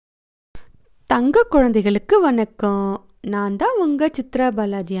தங்க குழந்தைகளுக்கு வணக்கம். நான் தான் உங்கள் சித்ரா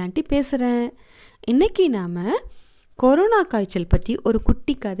பாலாஜி ஆண்டி பேசுகிறேன். இன்றைக்கி நாம் கொரோனா காய்ச்சல் பற்றி ஒரு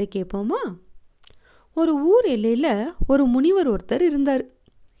குட்டி கதை கேட்போமா? ஒரு ஊர் எல்லையில் ஒரு முனிவர் ஒருத்தர் இருந்தார்.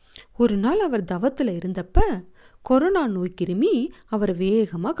 ஒரு நாள் அவர் தவத்தில் இருந்தப்ப கொரோனா நோய் கிருமி அவர்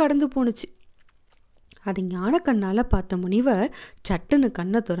வேகமாக கடந்து போணுச்சு. அதை ஞானக்கண்ணால் பார்த்த முனிவர் சட்டுன்னு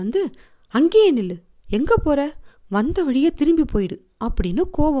கண்ணை திறந்து, அங்கேயே நில்லு, எங்கே போகிற, வந்த வழியே திரும்பி போயிடு அப்படின்னு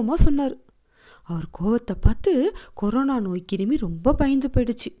கோபமாக சொன்னார். அவர் கோவத்தை பார்த்து கொரோனா நோய் கிருமி ரொம்ப பயந்து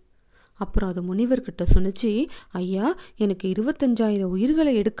போயிடுச்சு. அப்புறம் அது முனிவர்கிட்ட சொன்னிச்சு, ஐயா, எனக்கு 25,000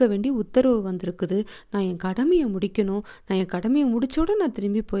 உயிர்களை எடுக்க வேண்டிய உத்தரவு வந்திருக்குது. நான் என் கடமையை முடிக்கணும். நான் என் கடமையை முடிச்சோட நான்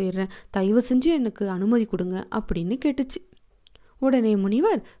திரும்பி போயிடுறேன். தயவு செஞ்சு எனக்கு அனுமதி கொடுங்க அப்படின்னு கேட்டுச்சு. உடனே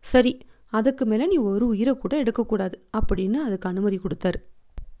முனிவர், சரி, அதுக்கு மேலே நீ ஒரு உயிரை கூட எடுக்கக்கூடாது அப்படின்னு அதுக்கு அனுமதி கொடுத்தாரு.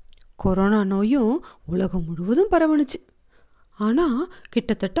 கொரோனா நோயும் உலகம் முழுவதும் பரவணுச்சு. ஆனால்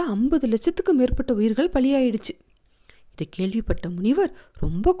கிட்டத்தட்ட 50 லட்சத்துக்கு மேற்பட்ட உயிர்கள் பலியாயிடுச்சு. இதை கேள்விப்பட்ட முனிவர்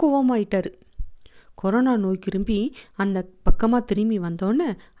ரொம்ப கோபமாயிட்டார். கொரோனா நோய் திரும்பி அந்த பக்கமாக திரும்பி வந்தோடனே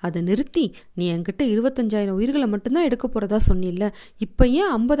அதை நிறுத்தி, நீ என்கிட்ட 25,000 உயிர்களை மட்டும்தான் எடுக்க போகிறதா சொன்னில்ல, இப்போ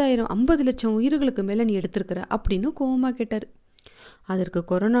ஏன் 50 லட்சம் உயிர்களுக்கு மேலே நீ எடுத்திருக்கிற அப்படின்னு கோபமாக கேட்டார். அதற்கு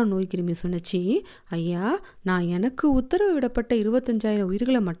கொரோனா நோய் கிருமி சொன்னிச்சு, ஐயா, நான் எனக்கு உத்தரவு விடப்பட்ட 25,000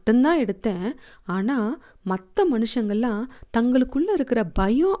 உயிர்களை மட்டும்தான் எடுத்தேன். ஆனால் மற்ற மனுஷங்கள்லாம் தங்களுக்குள்ளே இருக்கிற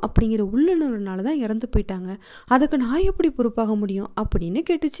பயம் அப்படிங்கிற உள்ளுணர்வுனால தான் இறந்து போயிட்டாங்க. அதுக்கு நான் எப்படி பொறுப்பாக முடியும் அப்படின்னு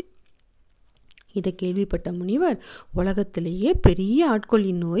கேட்டுச்சு. இதை கேள்விப்பட்ட முனிவர், உலகத்திலேயே பெரிய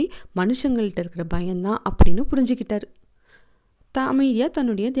ஆட்கொள்ளின் நோய் மனுஷங்கள்கிட்ட இருக்கிற பயம்தான் அப்படின்னு புரிஞ்சுக்கிட்டார். அமைதியாக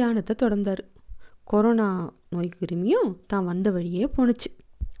தன்னுடைய தியானத்தை தொடர்ந்தார். கொரோனா நோய் கிருமியும் தான் வந்த வழியே போணுச்சு.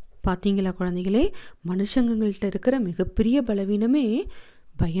 பார்த்தீங்களா குழந்தைகளே, மனுஷங்கள்கிட்ட இருக்கிற மிகப்பெரிய பலவீனமே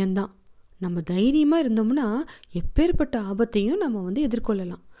பயம்தான். நம்ம தைரியமாக இருந்தோம்னா எப்பேற்பட்ட ஆபத்தையும் நம்ம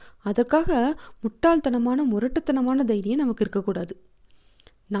எதிர்கொள்ளலாம். அதற்காக முரட்டுத்தனமான தைரியம் நமக்கு இருக்கக்கூடாது.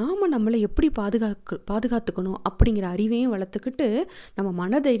 நாம் நம்மளை எப்படி பாதுகாத்துக்கணும் அப்படிங்கிற அறிவையும் வளர்த்துக்கிட்டு நம்ம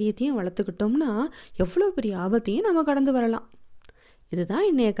மனதைரியத்தையும் வளர்த்துக்கிட்டோம்னா எவ்வளோ பெரிய ஆபத்தையும் நம்ம கடந்து வரலாம். இதுதான்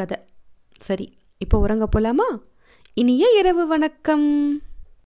இன்னைய கதை. சரி, இப்போ உறங்க போலாமா? இனிய இரவு வணக்கம்.